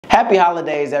Happy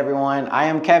holidays, everyone. I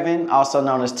am Kevin, also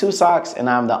known as Two Sockz, and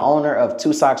I'm the owner of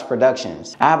Two Sockz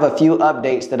Productions. I have a few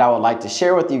updates that I would like to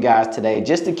share with you guys today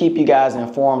just to keep you guys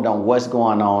informed on what's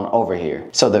going on over here.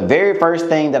 So the very first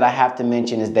thing that I have to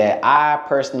mention is that I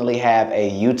personally have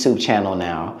a YouTube channel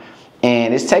now.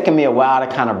 And it's taken me a while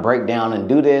to kind of break down and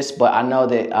do this, but I know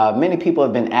that many people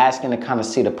have been asking to kind of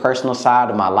see the personal side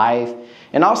of my life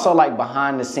and also like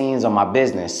behind the scenes on my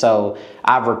business. So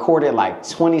I've recorded like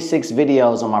 26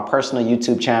 videos on my personal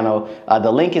YouTube channel.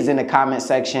 The link is in the comment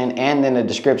section and in the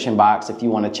description box if you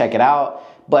want to check it out.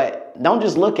 But don't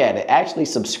just look at it, actually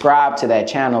subscribe to that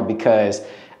channel because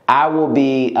I will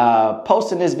be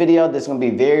posting this video that's going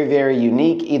to be very, very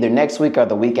unique either next week or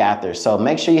the week after. So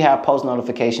make sure you have post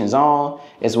notifications on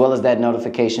as well as that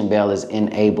notification bell is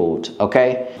enabled,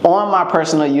 okay? On my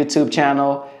personal YouTube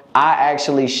channel, I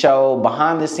actually show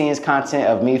behind the scenes content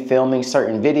of me filming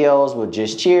certain videos with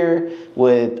Just Cheer,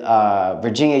 with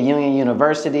Virginia Union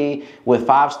University, with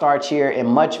 5-Star Cheer, and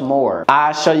much more.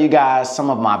 I show you guys some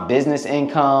of my business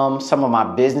income, some of my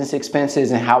business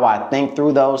expenses, and how I think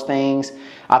through those things.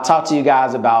 I talk to you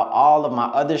guys about all of my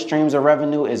other streams of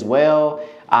revenue as well.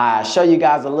 I show you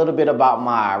guys a little bit about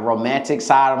my romantic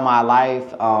side of my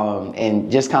life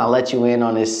and just kind of let you in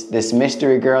on this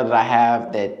mystery girl that I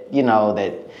have that, you know,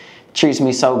 that treats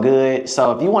me so good.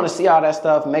 So if you want to see all that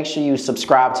stuff, make sure you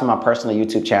subscribe to my personal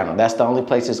YouTube channel. That's the only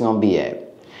place it's going to be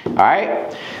at. All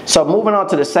right. So moving on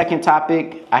to the second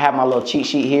topic, I have my little cheat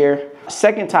sheet here.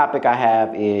 Second topic I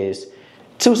have is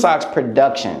Two Sockz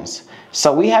Productions.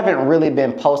 So we haven't really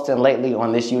been posting lately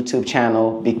on this YouTube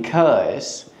channel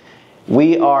because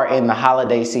we are in the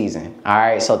holiday season. All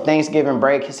right, so Thanksgiving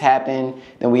break has happened.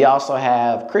 Then we also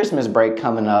have Christmas break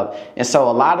coming up. And so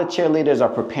a lot of cheerleaders are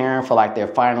preparing for like their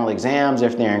final exams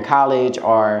if they're in college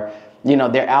or, you know,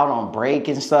 they're out on break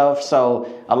and stuff.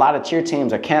 So a lot of cheer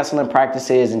teams are canceling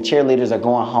practices and cheerleaders are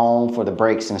going home for the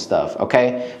breaks and stuff,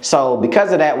 okay? So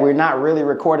because of that, we're not really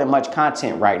recording much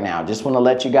content right now. Just want to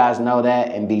let you guys know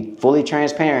that and be fully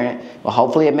transparent. But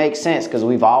hopefully it makes sense because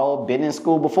we've all been in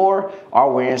school before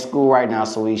or we're in school right now,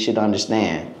 so we should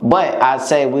understand. But I'd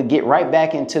say we'll get right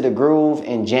back into the groove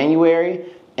in January.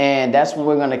 And that's when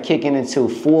we're going to kick into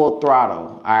full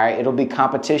throttle. All right, it'll be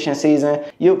competition season.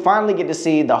 You'll finally get to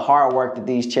see the hard work that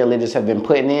these cheerleaders have been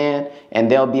putting in,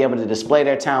 and they'll be able to display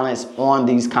their talents on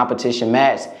these competition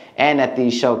mats and at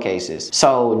these showcases.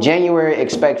 So January,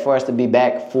 expect for us to be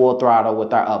back full throttle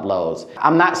with our uploads.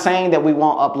 I'm not saying that we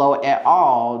won't upload at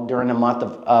all during the month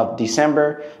of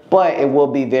December, but it will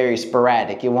be very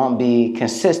sporadic. It won't be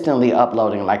consistently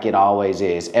uploading like it always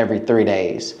is every 3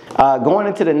 days. Going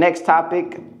into the next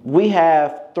topic, we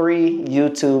have 3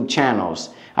 YouTube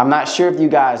channels. I'm not sure if you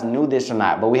guys knew this or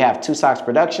not, but we have Two Sockz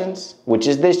Productions, which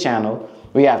is this channel.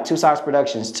 We have Two Sockz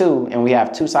Productions 2, and we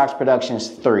have Two Sockz Productions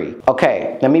 3.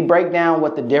 Okay, let me break down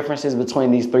what the differences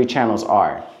between these 3 channels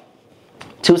are.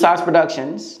 Two Sockz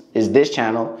Productions is this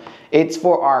channel. It's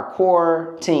for our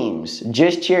core teams,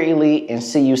 Just Cheer Elite and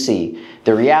CUC.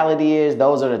 The reality is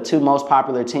those are the 2 most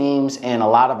popular teams, and a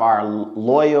lot of our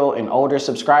loyal and older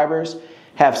subscribers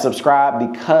have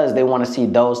subscribed because they want to see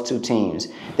those 2 teams.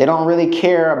 They don't really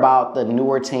care about the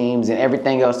newer teams and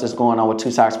everything else that's going on with Two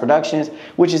Sockz Productions,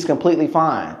 which is completely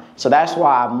fine. So that's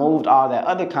why I moved all that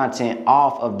other content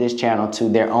off of this channel to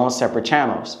their own separate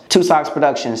channels. Two Sockz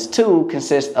Productions 2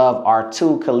 consists of our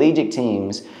 2 collegiate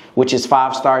teams, which is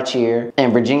 5-Star Cheer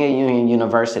and Virginia Union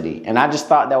University. And I just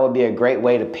thought that would be a great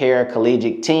way to pair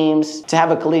collegiate teams, to have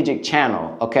a collegiate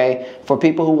channel, okay? For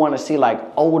people who want to see like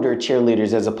older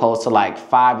cheerleaders as opposed to like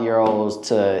 5-year-olds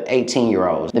to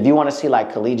 18-year-olds. If you want to see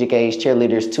like collegiate age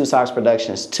cheerleaders, Two Sockz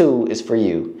Productions 2 is for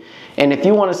you. And if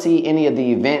you want to see any of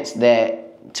the events that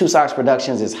Two Sockz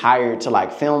Productions is hired to like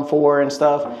film for and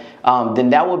stuff, then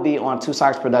that would be on Two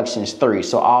Sockz Productions 3.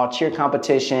 So all cheer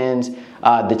competitions,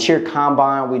 the cheer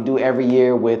combine we do every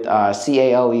year with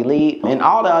CAO Elite, and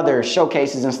all the other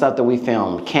showcases and stuff that we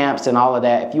film, camps and all of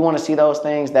that. If you want to see those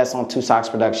things, that's on Two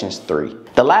Sockz Productions 3.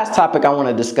 The last topic I want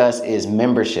to discuss is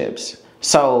memberships.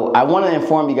 So I want to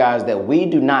inform you guys that we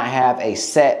do not have a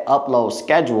set upload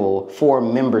schedule for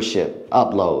membership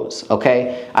uploads,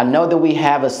 okay? I know that we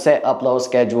have a set upload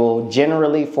schedule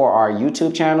generally for our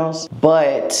YouTube channels,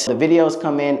 but the videos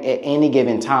come in at any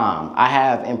given time. I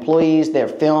have employees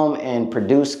that film and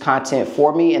produce content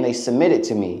for me and they submit it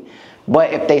to me.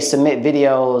 But if they submit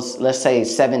videos, let's say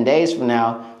 7 days from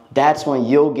now, that's when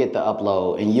you'll get the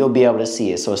upload and you'll be able to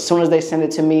see it. So as soon as they send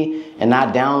it to me and I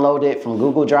download it from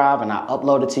Google Drive and I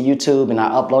upload it to YouTube and I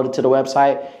upload it to the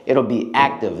website, it'll be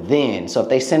active then. So if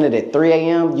they send it at 3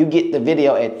 a.m., you get the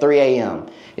video at 3 a.m.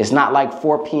 It's not like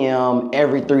 4 p.m.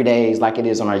 every 3 days like it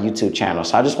is on our YouTube channel.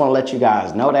 So I just want to let you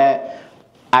guys know that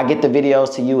I get the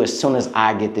videos to you as soon as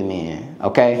I get them in,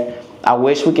 okay? I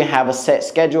wish we could have a set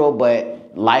schedule,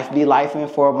 but life be lifing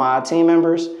for my team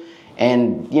members.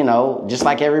 And, you know, just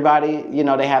like everybody, you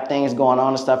know, they have things going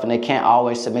on and stuff, and they can't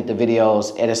always submit the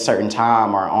videos at a certain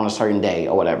time or on a certain day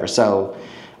or whatever. So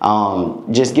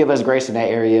just give us grace in that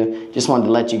area. Just wanted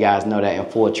to let you guys know that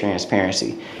in full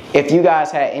transparency. If you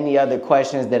guys had any other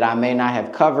questions that I may not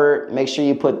have covered, make sure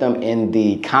you put them in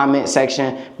the comment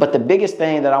section. But the biggest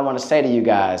thing that I want to say to you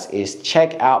guys is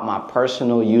check out my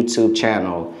personal YouTube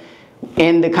channel.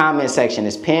 In the comment section,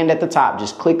 it's pinned at the top.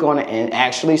 Just click on it and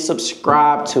actually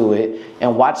subscribe to it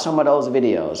and watch some of those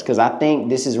videos, because I think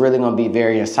this is really going to be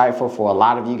very insightful for a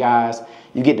lot of you guys.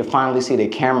 You get to finally see the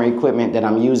camera equipment that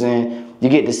I'm using. You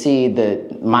get to see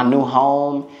my new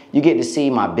home. You get to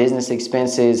see my business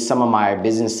expenses, some of my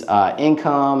business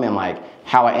income, and like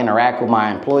how I interact with my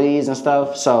employees and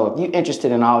stuff. So if you're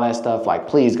interested in all that stuff, like,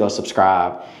 please go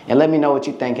subscribe and let me know what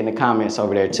you think in the comments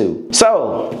over there too.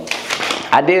 So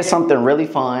I did something really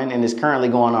fun, and it's currently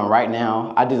going on right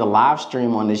now. I did a live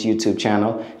stream on this YouTube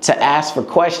channel to ask for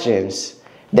questions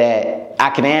that I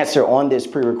can answer on this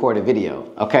pre-recorded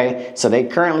video, okay? So they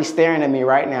currently staring at me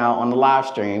right now on the live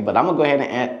stream, but I'm gonna go ahead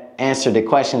and answer the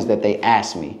questions that they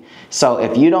asked me. So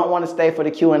if you don't wanna stay for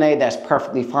the Q&A, that's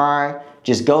perfectly fine.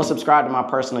 Just go subscribe to my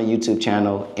personal YouTube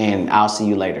channel and I'll see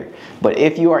you later. But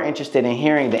if you are interested in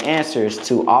hearing the answers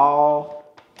to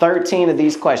all 13 of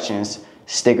these questions,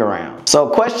 stick around. So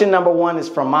question number 1 is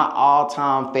from my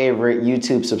all-time favorite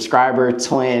YouTube subscriber,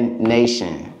 Twin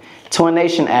Nation. Twin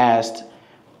Nation asked,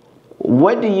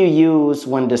 what do you use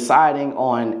when deciding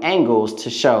on angles to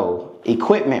show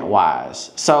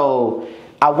equipment-wise? So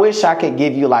I wish I could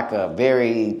give you like a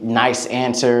very nice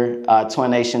answer,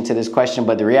 Twin Nation, to this question,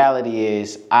 but the reality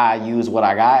is I use what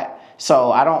I got.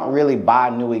 So I don't really buy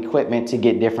new equipment to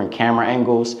get different camera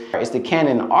angles. It's the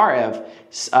Canon RF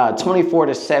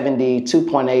 24-70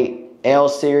 2.8 L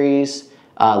series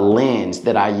lens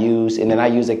that I use, and then I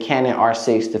use a Canon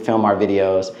R6 to film our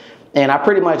videos. And I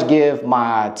pretty much give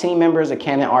my team members a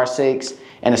Canon R6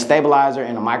 and a stabilizer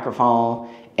and a microphone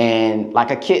and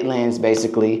like a kit lens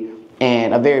basically,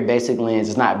 and a very basic lens.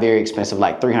 It's not very expensive,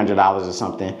 like $300 or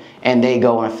something. And they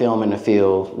go and film in the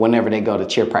field whenever they go to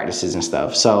cheer practices and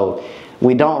stuff. So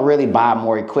we don't really buy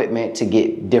more equipment to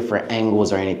get different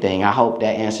angles or anything. I hope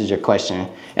that answers your question.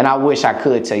 And I wish I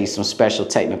could tell you some special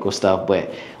technical stuff,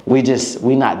 but we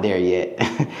not there yet.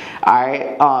 All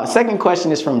right, second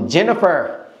question is from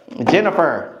Jennifer.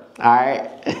 Jennifer, all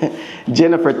right.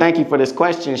 Jennifer, thank you for this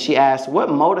question. She asked, what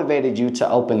motivated you to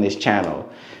open this channel?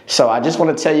 So I just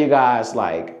want to tell you guys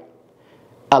like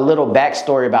a little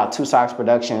backstory about Two Sockz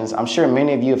Productions. I'm sure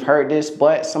many of you have heard this,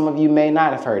 but some of you may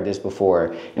not have heard this before.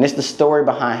 And it's the story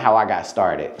behind how I got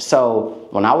started. So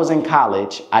when I was in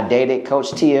college, I dated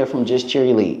Coach Tia from Just Cheer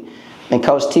Elite. And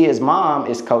Coach Tia's mom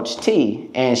is Coach T,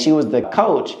 and she was the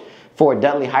coach for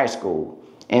Dudley High School.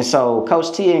 And so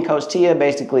Coach Tia and Coach Tia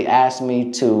basically asked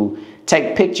me to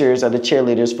take pictures of the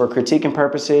cheerleaders for critiquing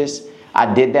purposes.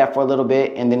 I did that for a little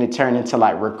bit, and then it turned into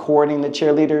like recording the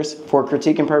cheerleaders for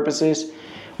critiquing purposes.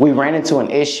 We ran into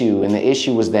an issue, and the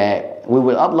issue was that we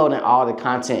were uploading all the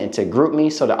content into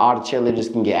GroupMe so that all the cheerleaders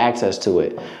can get access to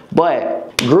it.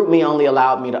 But GroupMe only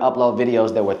allowed me to upload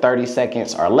videos that were 30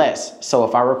 seconds or less. So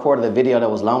if I recorded a video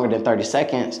that was longer than 30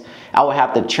 seconds, I would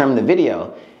have to trim the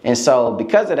video. And so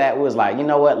because of that, we was like, you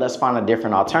know what, let's find a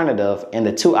different alternative. And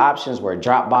the two options were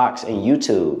Dropbox and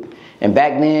YouTube. And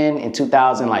back then in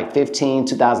 2015,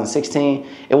 2016,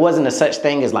 it wasn't a such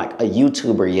thing as like a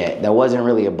YouTuber yet. That wasn't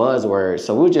really a buzzword.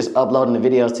 So we were just uploading the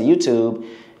videos to YouTube,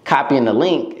 copying the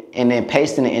link, and then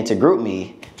pasting it into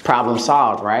GroupMe. Problem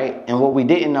solved, right? And what we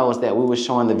didn't know is that we were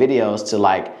showing the videos to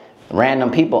like random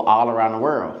people all around the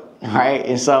world. Right?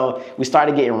 And so we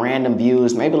started getting random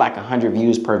views, maybe like 100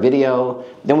 views per video.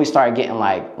 Then we started getting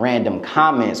like random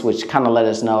comments, which kind of let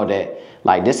us know that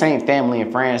like this ain't family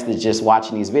and friends that's just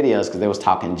watching these videos because they was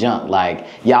talking junk. Like,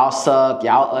 y'all suck,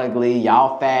 y'all ugly,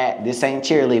 y'all fat, this ain't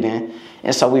cheerleading.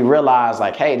 And so we realized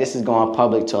like, hey, this is going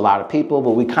public to a lot of people,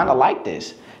 but we kind of like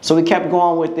this. So we kept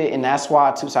going with it, and that's why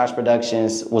Two Sockz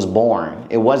Productions was born.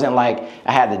 It wasn't like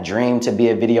I had the dream to be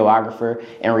a videographer.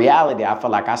 In reality, I feel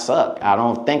like I suck. I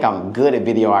don't think I'm good at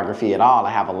videography at all.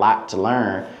 I have a lot to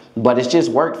learn, but it's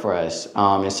just worked for us.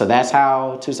 And so that's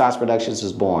how Two Sockz Productions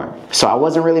was born. So I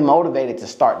wasn't really motivated to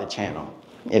start the channel.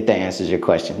 if that answers your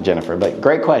question, Jennifer, but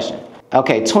great question.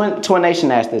 Okay, Twin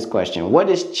Nation asked this question. What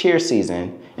is cheer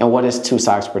season and what is Two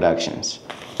Sockz Productions?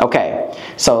 Okay,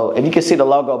 so if you can see the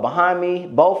logo behind me,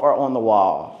 both are on the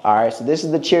wall. All right, so this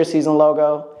is the cheer season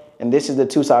logo and this is the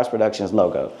Two Sockz Productions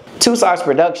logo. Two Sockz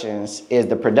Productions is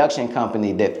the production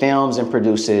company that films and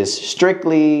produces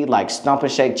strictly like stomp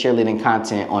and shake cheerleading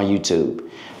content on YouTube.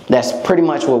 That's pretty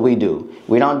much what we do.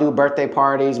 We don't do birthday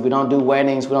parties, we don't do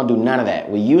weddings, we don't do none of that.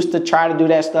 We used to try to do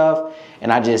that stuff,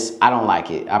 and I don't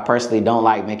like it. I personally don't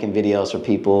like making videos for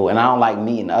people, and I don't like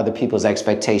meeting other people's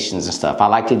expectations and stuff. I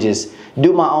like to just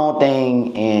do my own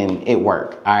thing and it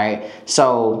work, all right?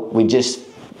 So we just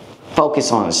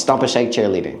focus on stomp and shake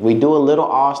cheerleading. We do a little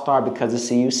all-star because of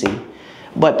CUC,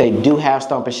 but they do have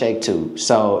stomp and shake too,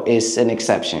 so it's an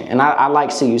exception. And I like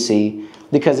CUC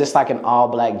because it's like an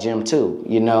all-black gym too,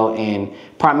 you know, and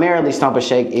primarily Stomp and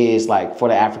Shake is like for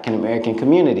the African American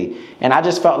community. And I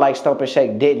just felt like Stomp and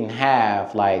Shake didn't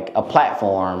have like a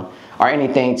platform or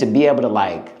anything to be able to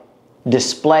like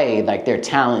display like their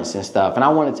talents and stuff, and I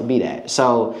wanted to be that.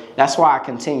 So that's why I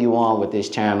continue on with this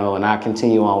channel and I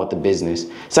continue on with the business.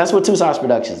 So that's what Two Sockz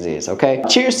Productions is, okay?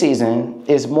 Cheer season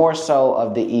is more so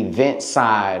of the event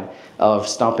side of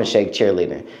Stomp and Shake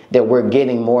cheerleading that we're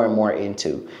getting more and more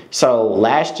into. So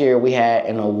last year we had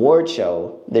an award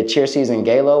show, the Cheer Season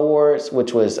Gala Awards,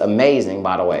 which was amazing,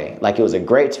 by the way. Like, it was a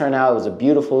great turnout. It was a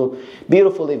beautiful,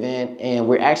 beautiful event, and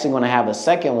we're actually going to have a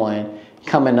second one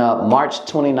coming up March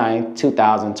 29th,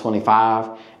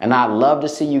 2025. And I'd love to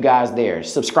see you guys there.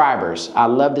 Subscribers, I'd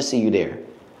love to see you there.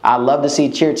 I'd love to see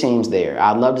cheer teams there.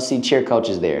 I'd love to see cheer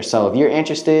coaches there. So if you're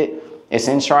interested, it's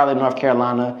in Charlotte, North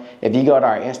Carolina. If you go to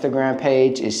our Instagram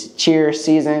page, it's cheer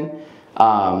season,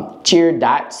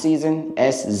 cheer.season,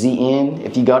 SZN.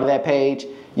 If you go to that page,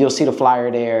 you'll see the flyer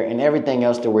there and everything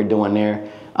else that we're doing there.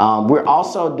 We're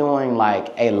also doing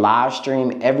like a live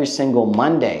stream every single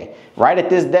Monday. Right at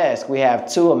this desk, we have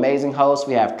two amazing hosts.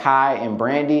 We have Kai and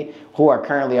Brandy, who are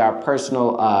currently our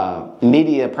personal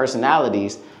media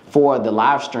personalities for the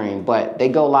live stream, but they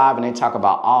go live and they talk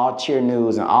about all cheer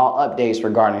news and all updates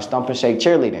regarding Stomp and Shake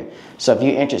cheerleading. So if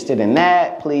you're interested in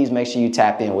that, please make sure you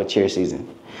tap in with cheer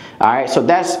season. All right, so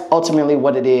that's ultimately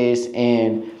what it is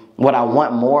and what I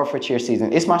want more for cheer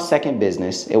season. It's my second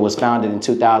business. It was founded in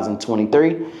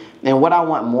 2023. And what I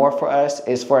want more for us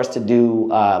is for us to do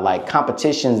like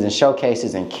competitions and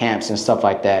showcases and camps and stuff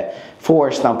like that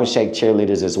for Stomp and Shake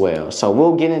cheerleaders as well. So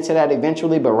we'll get into that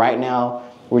eventually, but right now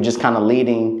we're just kind of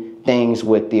leading things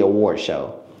with the award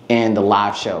show and the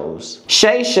live shows.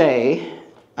 Shay,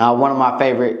 one of my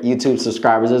favorite YouTube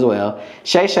subscribers as well.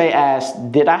 Shay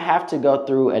asked, did I have to go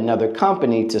through another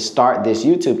company to start this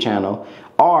YouTube channel,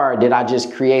 or did I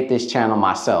just create this channel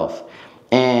myself?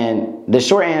 And the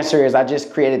short answer is I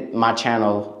just created my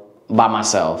channel by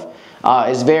myself.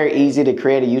 It's very easy to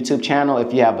create a YouTube channel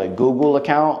if you have a Google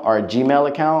account or a Gmail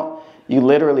account. You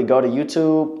literally go to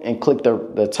YouTube and click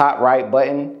the top right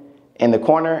button in the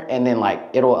corner, and then like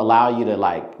it'll allow you to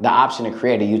like the option to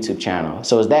create a YouTube channel.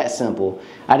 So it's that simple.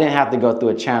 I didn't have to go through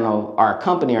a channel or a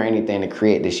company or anything to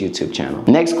create this YouTube channel.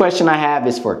 Next question I have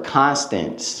is for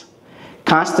Constance.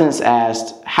 Constance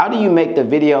asked, how do you make the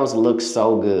videos look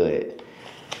so good?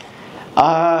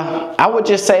 I would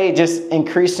just say just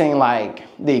increasing like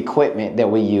the equipment that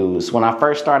we use. When I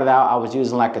first started out, I was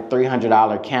using like a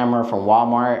 $300 camera from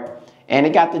Walmart, and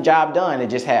it got the job done. It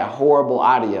just had horrible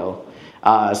audio.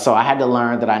 So I had to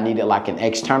learn that I needed like an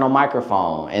external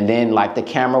microphone, and then like the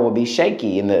camera would be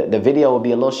shaky and the video would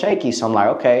be a little shaky. So I'm like,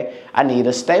 okay, I need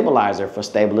a stabilizer for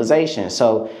stabilization.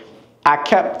 So I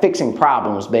kept fixing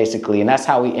problems basically, and that's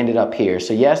how we ended up here.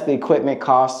 So yes, the equipment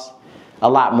costs a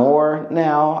lot more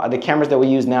now. The cameras that we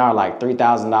use now are like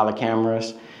 $3,000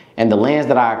 cameras, and the lens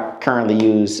that I currently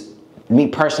use, me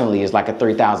personally, is like a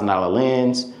 $3,000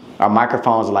 lens. Our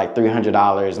microphones are like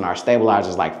 $300 and our stabilizer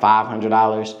is like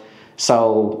 $500.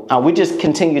 So we just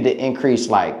continue to increase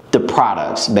like the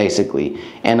products basically.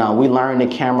 And we learned the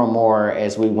camera more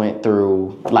as we went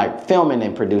through like filming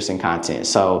and producing content.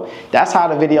 So that's how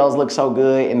the videos look so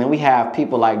good. And then we have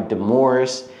people like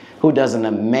DeMorris, who does an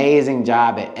amazing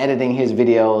job at editing his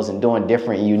videos and doing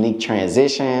different unique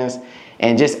transitions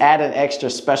and just adding extra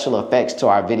special effects to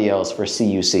our videos for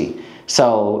CUC.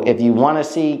 So if you want to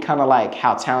see kind of like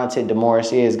how talented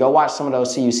DeMorris is, go watch some of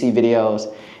those CUC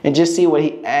videos and just see what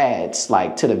he adds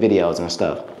like to the videos and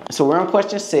stuff. So we're on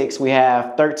question 6. We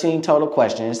have 13 total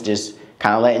questions, just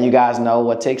kind of letting you guys know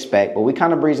what to expect, but we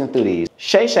kind of breezing through these.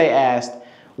 Shay asked,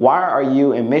 why are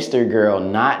you and Mr. Girl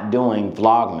not doing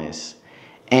Vlogmas?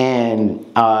 And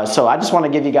so I just want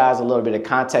to give you guys a little bit of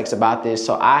context about this.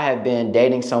 So I have been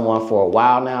dating someone for a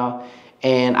while now,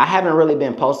 And I haven't really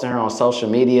been posting her on social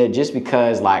media just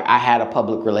because like I had a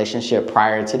public relationship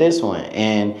prior to this one.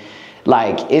 And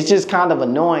like, it's just kind of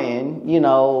annoying, you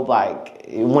know, like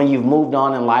when you've moved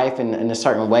on in life in a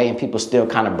certain way and people still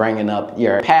kind of bringing up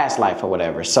your past life or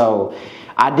whatever. So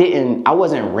I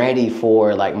wasn't ready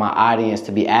for like my audience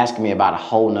to be asking me about a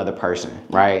whole nother person,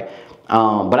 right?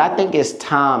 But I think it's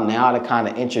time now to kind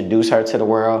of introduce her to the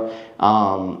world,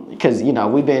 because, you know,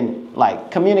 we've been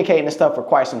like communicating and stuff for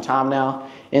quite some time now.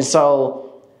 And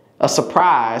so a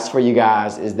surprise for you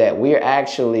guys is that we're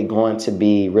actually going to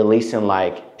be releasing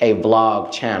like a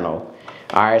vlog channel.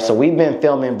 All right, so we've been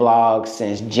filming vlogs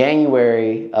since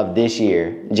January of this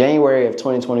year, January of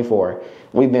 2024.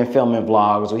 We've been filming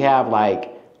vlogs. We have like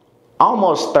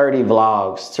almost 30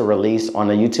 vlogs to release on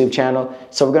the YouTube channel.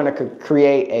 So we're gonna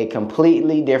create a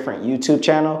completely different YouTube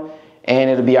channel, and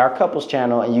it'll be our couples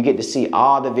channel, and you get to see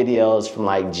all the videos from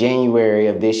like January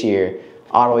of this year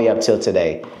all the way up till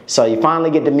today. So you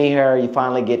finally get to meet her, you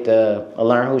finally get to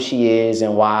learn who she is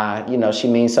and why, you know, she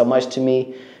means so much to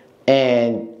me.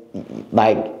 And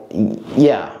like,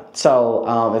 yeah.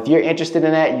 So if you're interested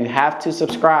in that, you have to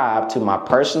subscribe to my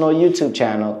personal YouTube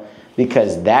channel,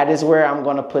 because that is where I'm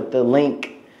going to put the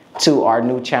link to our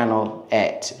new channel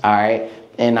at. All right.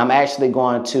 And I'm actually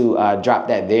going to drop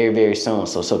that very, very soon.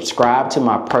 So subscribe to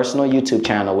my personal YouTube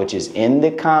channel, which is in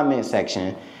the comment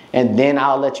section. And then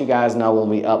I'll let you guys know when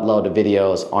we upload the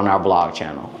videos on our vlog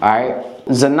channel. All right.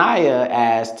 Zanaya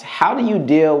asked, how do you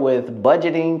deal with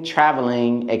budgeting,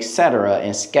 traveling, etc.,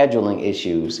 and scheduling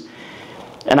issues?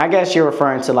 And I guess you're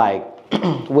referring to like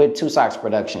with Two Sockz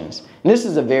Productions. And this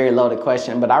is a very loaded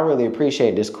question, but I really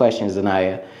appreciate this question,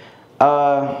 Zanaya.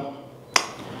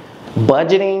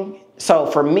 Budgeting. So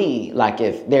for me, like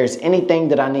if there's anything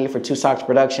that I need for Two Sockz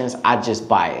Productions, I just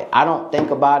buy it. I don't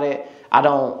think about it. I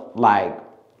don't like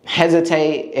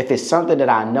hesitate. If it's something that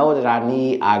I know that I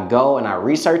need, I go and I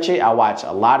research it. I watch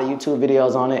a lot of YouTube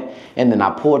videos on it, and then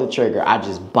I pull the trigger. I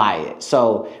just buy it.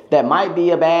 So that might be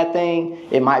a bad thing.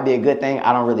 It might be a good thing.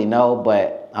 I don't really know.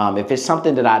 But if it's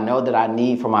something that I know that I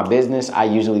need for my business, I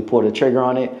usually pull the trigger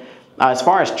on it. As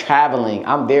far as traveling,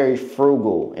 I'm very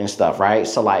frugal and stuff, right?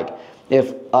 So like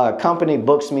if a company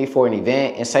books me for an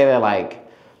event and say they like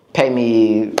pay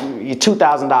me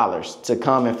 $2,000 to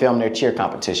come and film their cheer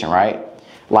competition, right?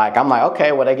 Like, I'm like,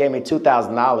 okay, well, they gave me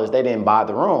 $2,000. They didn't buy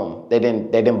the room. They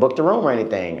didn't book the room or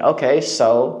anything. Okay,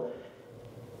 so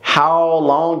how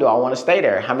long do I want to stay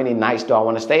there? How many nights do I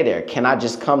want to stay there? Can I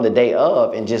just come the day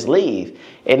of and just leave?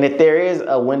 And if there is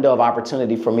a window of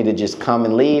opportunity for me to just come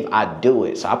and leave, I do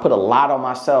it. So I put a lot on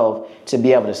myself to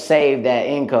be able to save that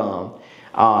income,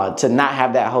 to not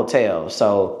have that hotel.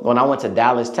 So when I went to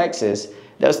Dallas, Texas,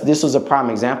 this was a prime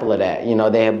example of that. You know,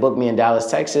 they had booked me in Dallas,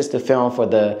 Texas to film for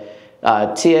the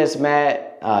TS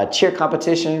Matt cheer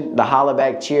competition, the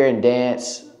Hollaback cheer and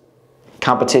dance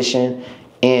competition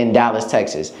in Dallas,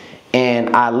 Texas.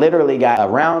 And I literally got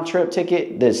a round trip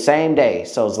ticket the same day.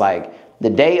 So it's like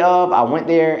the day of I went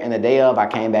there, and the day of I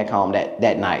came back home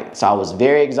that night. So I was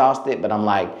very exhausted, but I'm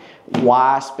like,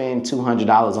 why spend $200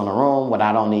 on a room when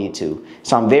I don't need to?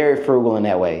 So I'm very frugal in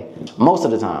that way most of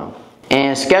the time.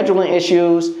 And scheduling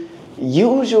issues,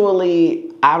 usually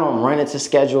I don't run into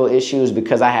schedule issues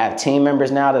because I have team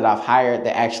members now that I've hired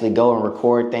that actually go and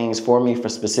record things for me for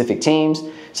specific teams.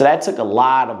 So that took a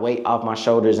lot of weight off my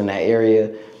shoulders in that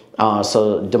area.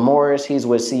 So Demoris, he's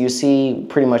with CUC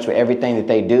pretty much with everything that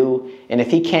they do. And if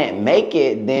he can't make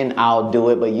it, then I'll do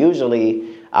it. But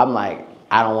usually I'm like,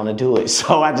 I don't want to do it,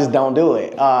 so I just don't do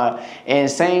it. And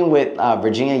same with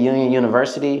Virginia Union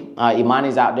University.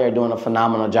 Imani's out there doing a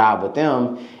phenomenal job with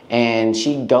them. And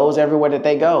she goes everywhere that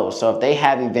they go. So if they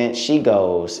have events, she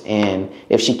goes. And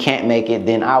if she can't make it,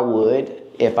 then I would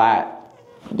if I,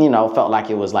 you know, felt like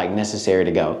it was like necessary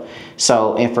to go.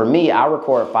 So, and for me, I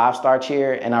record 5-star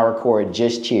cheer and I record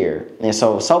just cheer. And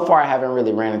so far I haven't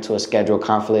really ran into a schedule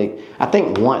conflict. I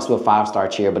think once with 5-star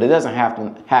cheer, but it doesn't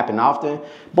happen often.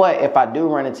 But if I do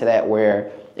run into that where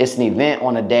it's an event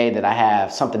on a day that I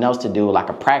have something else to do, like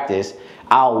a practice,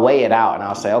 I'll weigh it out and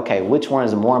I'll say, okay, which one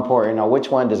is more important, or which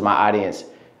one does my audience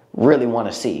really want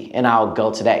to see? And I'll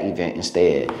go to that event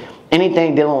instead.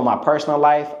 Anything dealing with my personal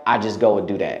life, I just go and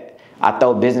do that. I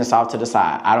throw business off to the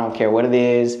side. I don't care what it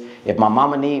is. If my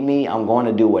mama need me, I'm going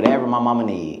to do whatever my mama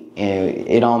need. And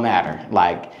it don't matter.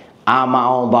 Like, I'm my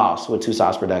own boss with Two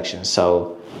Sockz Productions.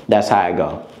 So that's how I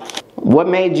go. What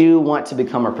made you want to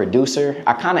become a producer?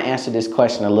 I kind of answered this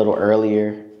question a little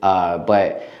earlier,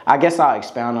 but I guess I'll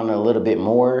expound on it a little bit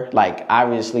more. Like,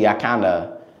 obviously, I kind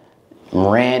of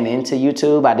ran into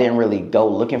YouTube. I didn't really go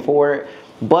looking for it.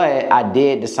 But I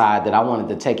did decide that I wanted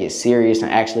to take it serious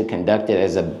and actually conduct it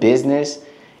as a business.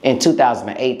 in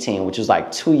 2018, which was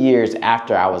like 2 years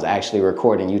after I was actually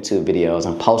recording YouTube videos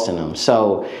and posting them.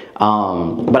 So,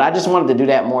 but I just wanted to do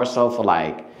that more so for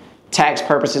like tax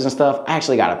purposes and stuff. I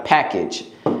actually got a package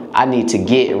I need to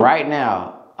get right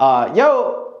now.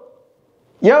 Yo,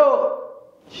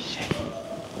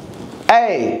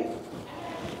 hey,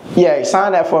 yeah,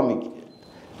 sign that for me.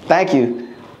 Thank you.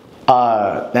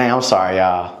 Dang, I'm sorry,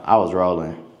 y'all. I was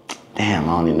rolling. Damn,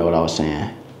 I don't even know what I was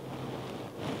saying.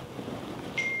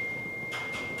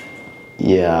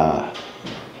 Yeah,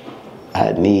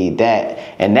 I need that.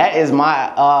 And that is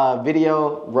my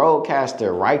video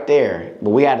roadcaster right there.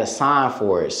 But we had to sign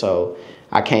for it, so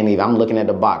I can't even. I'm looking at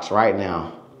the box right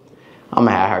now. I'm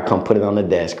gonna have her come put it on the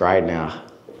desk right now.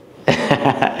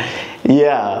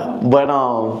 Yeah, but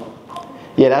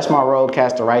yeah, that's my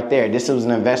roadcaster right there. This was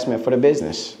an investment for the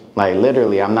business. Like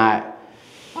literally, I'm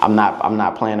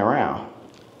not playing around.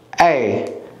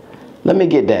 Hey, let me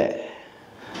get that.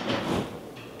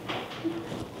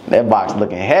 That box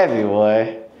looking heavy,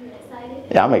 boy. You excited?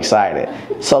 Yeah, I'm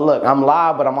excited. So look, I'm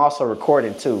live, but I'm also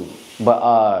recording too.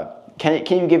 But can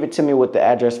you give it to me with the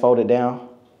address folded down?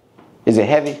 Is it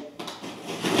heavy?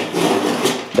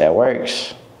 That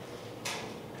works.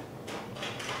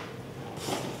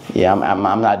 Yeah,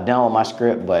 I'm not done with my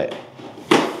script, but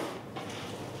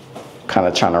kind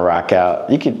of trying to rock out.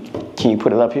 Can you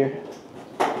put it up here?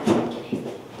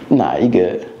 Nah, you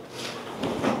good.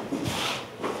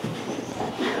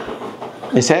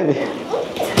 It's heavy.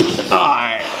 All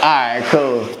right,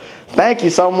 cool. Thank you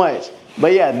so much.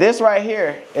 But yeah, this right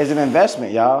here is an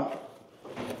investment, y'all.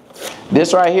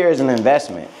 This right here is an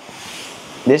investment.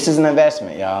 This is an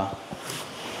investment, y'all.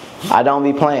 I don't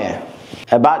be playing.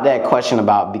 About that question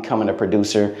about becoming a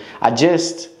producer, I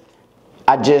just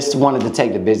wanted to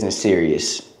take the business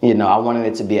serious. You know, I wanted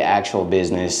it to be an actual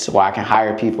business where I can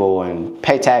hire people and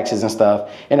pay taxes and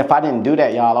stuff. And if I didn't do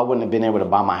that, y'all, I wouldn't have been able to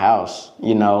buy my house.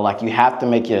 You know, like you have to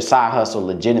make your side hustle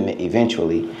legitimate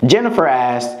eventually. Jennifer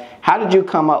asked, how did you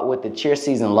come up with the cheer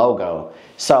season logo?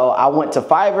 So I went to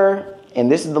Fiverr, and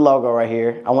this is the logo right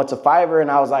here. I went to Fiverr and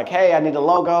I was like, hey, I need a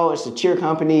logo. It's a cheer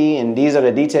company and these are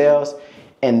the details.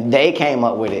 And they came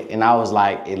up with it. And I was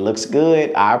like, it looks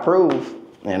good. I approve.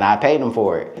 And I paid them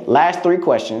for it. Last 3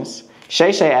 questions.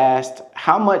 Shay Shay asked,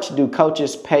 how much do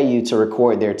coaches pay you to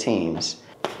record their teams?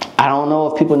 I don't know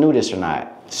if people knew this or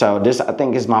not. So this, I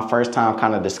think, is my first time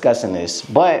kind of discussing this.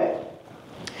 But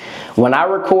when I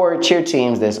record cheer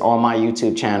teams that's on my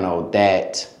YouTube channel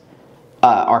that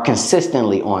are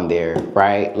consistently on there,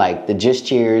 right? Like the Just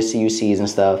Cheers, CUCs and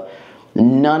stuff.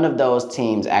 None of those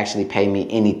teams actually pay me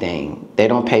anything. They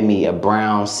don't pay me a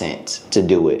brown cent to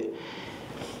do it.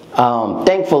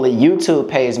 Thankfully, YouTube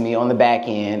pays me on the back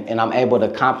end and I'm able to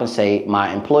compensate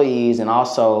my employees and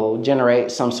also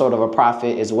generate some sort of a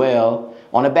profit as well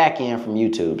on the back end from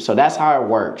YouTube. So that's how it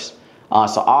works.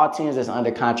 So all teams that's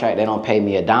under contract, they don't pay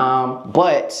me a dime,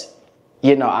 but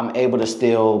you know, I'm able to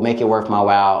still make it worth my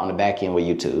while on the back end with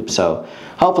YouTube. So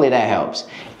hopefully that helps.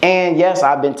 And yes,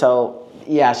 I've been told,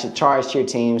 yeah, I should charge cheer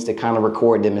teams to kind of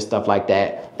record them and stuff like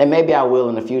that. And maybe I will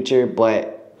in the future,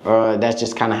 but that's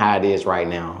just kind of how it is right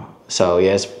now. So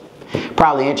yeah, it's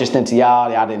probably interesting to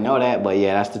y'all. Y'all didn't know that, but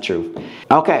yeah, that's the truth.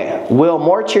 Okay, will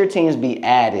more cheer teams be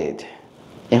added?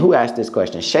 And who asked this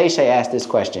question? Shay Shay asked this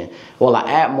question. Will I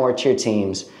add more cheer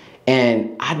teams?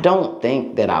 And I don't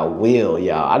think that I will,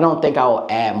 y'all. I don't think I will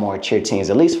add more cheer teams,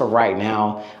 at least for right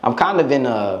now. I'm kind of in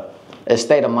a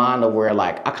state of mind of where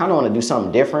like I kind of want to do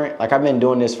something different. Like I've been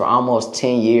doing this for almost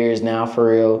 10 years now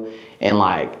for real, and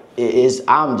like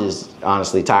I'm just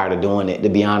honestly tired of doing it, to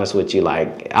be honest with you.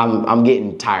 Like I'm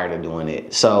getting tired of doing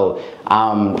it. So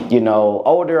you know,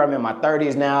 older, I'm in my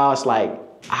 30s now. It's like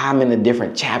I'm in a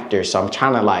different chapter, so I'm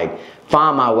trying to like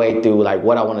find my way through like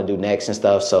what I want to do next and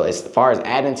stuff. So as far as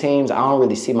adding teams, I don't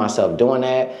really see myself doing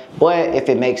that, but if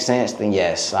it makes sense, then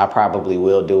yes, I probably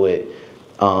will do it.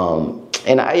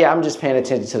 And yeah, I'm just paying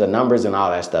attention to the numbers and all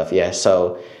that stuff. Yeah.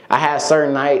 So I had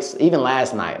certain nights, even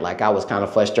last night, like I was kind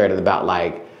of frustrated about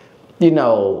like, you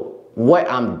know, what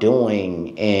I'm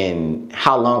doing and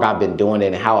how long I've been doing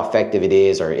it and how effective it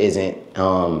is or isn't.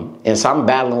 And so I'm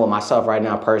battling with myself right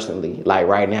now personally, like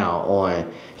right now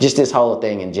on just this whole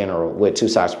thing in general with Two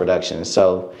Sockz Productions.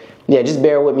 So yeah, just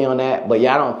bear with me on that. But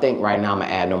yeah, I don't think right now I'm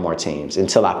gonna add no more teams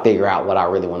until I figure out what I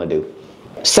really want to do.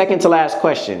 Second to last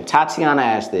question, Tatiana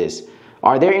asked this.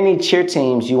 Are there any cheer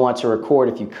teams you want to record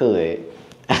if you could?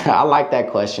 I like that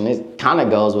question. It kind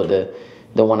of goes with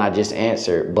the one I just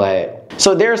answered. But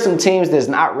so there are some teams that's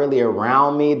not really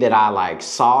around me that I like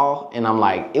saw and I'm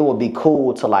like, it would be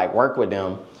cool to like work with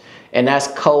them. and that's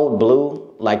Code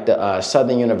Blue, like the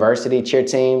Southern University cheer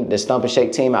team, the Stump and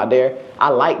Shake team out there. I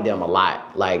like them a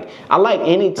lot. Like, I like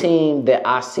any team that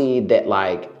I see that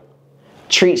like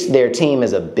treats their team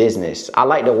as a business. I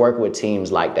like to work with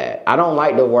teams like that. I don't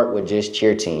like to work with just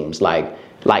cheer teams, like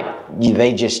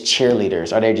they just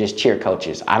cheerleaders or they're just cheer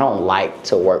coaches. I don't like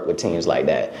to work with teams like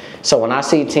that. So when I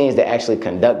see teams that actually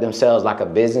conduct themselves like a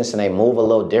business and they move a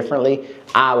little differently,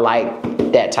 I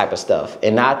like that type of stuff.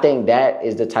 And I think that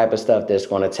is the type of stuff that's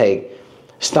going to take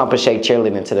Stump and Shake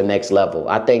cheerleading to the next level.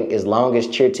 I think as long as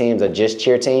cheer teams are just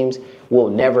cheer teams, we'll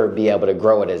never be able to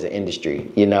grow it as an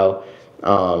industry, you know?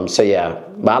 So yeah,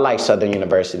 but I like Southern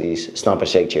University's Stump and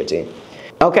Shake cheer team.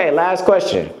 Okay, last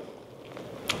question.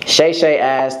 Shay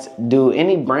asked, do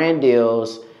any brand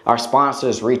deals or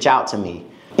sponsors reach out to me?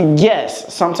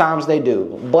 Yes, sometimes they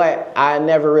do, but I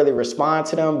never really respond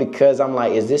to them because I'm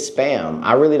like, is this spam?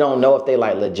 I really don't know if they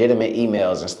like legitimate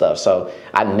emails and stuff. So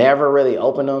I never really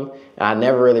open them. I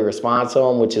never really respond to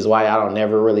them, which is why I don't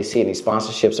never really see any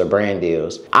sponsorships or brand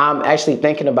deals. I'm actually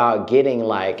thinking about getting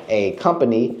like a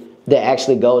company that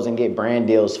actually goes and get brand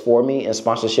deals for me and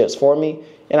sponsorships for me.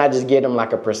 And I just give them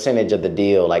like a percentage of the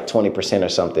deal, like 20% or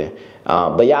something.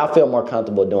 But yeah, I feel more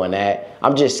comfortable doing that.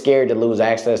 I'm just scared to lose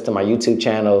access to my YouTube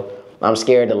channel. I'm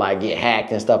scared to like get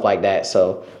hacked and stuff like that.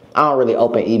 So I don't really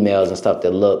open emails and stuff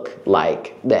that look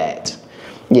like that.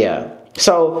 Yeah.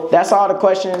 So that's all the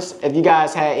questions. If you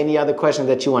guys had any other questions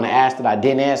that you want to ask that I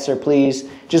didn't answer, please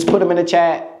just put them in the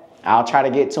chat. I'll try to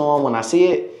get to them when I see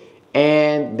it.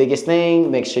 And biggest thing,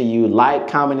 make sure you like,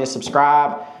 comment, and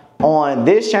subscribe on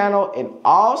this channel and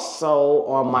also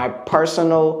on my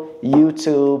personal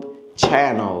YouTube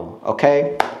channel,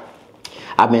 okay?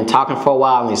 I've been talking for a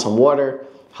while. I need some water.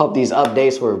 Hope these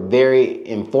updates were very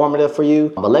informative for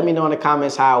you. But let me know in the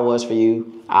comments how it was for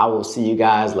you. I will see you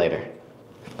guys later.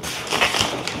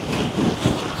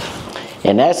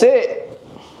 And that's it.